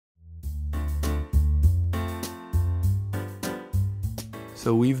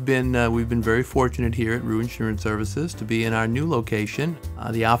So we've been very fortunate here at Roux Insurance Services to be in our new location.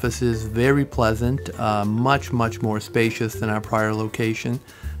 The office is very pleasant, much more spacious than our prior location.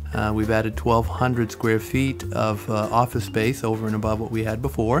 We've added 1,200 square feet of office space over and above what we had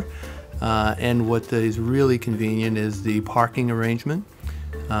before. And what is really convenient is the parking arrangement.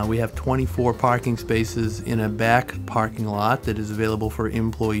 We have 24 parking spaces in a back parking lot that is available for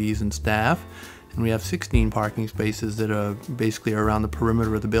employees and staff. And we have 16 parking spaces that are basically around the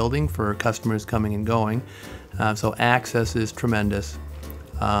perimeter of the building for customers coming and going. So access is tremendous.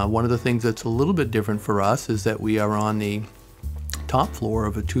 One of the things that's a little bit different for us is that we are on the top floor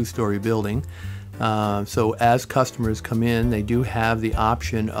of a 2-story building. So as customers come in, they do have the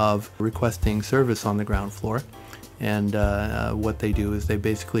option of requesting service on the ground floor. And what they do is they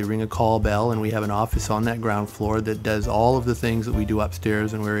basically ring a call bell, and we have an office on that ground floor that does all of the things that we do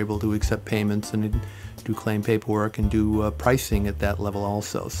upstairs, and we're able to accept payments and do claim paperwork and do pricing at that level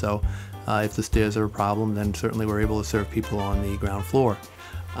also. So if the stairs are a problem, then certainly we're able to serve people on the ground floor.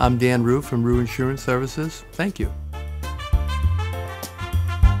 I'm Dan Roux from Roux Insurance Services. Thank you.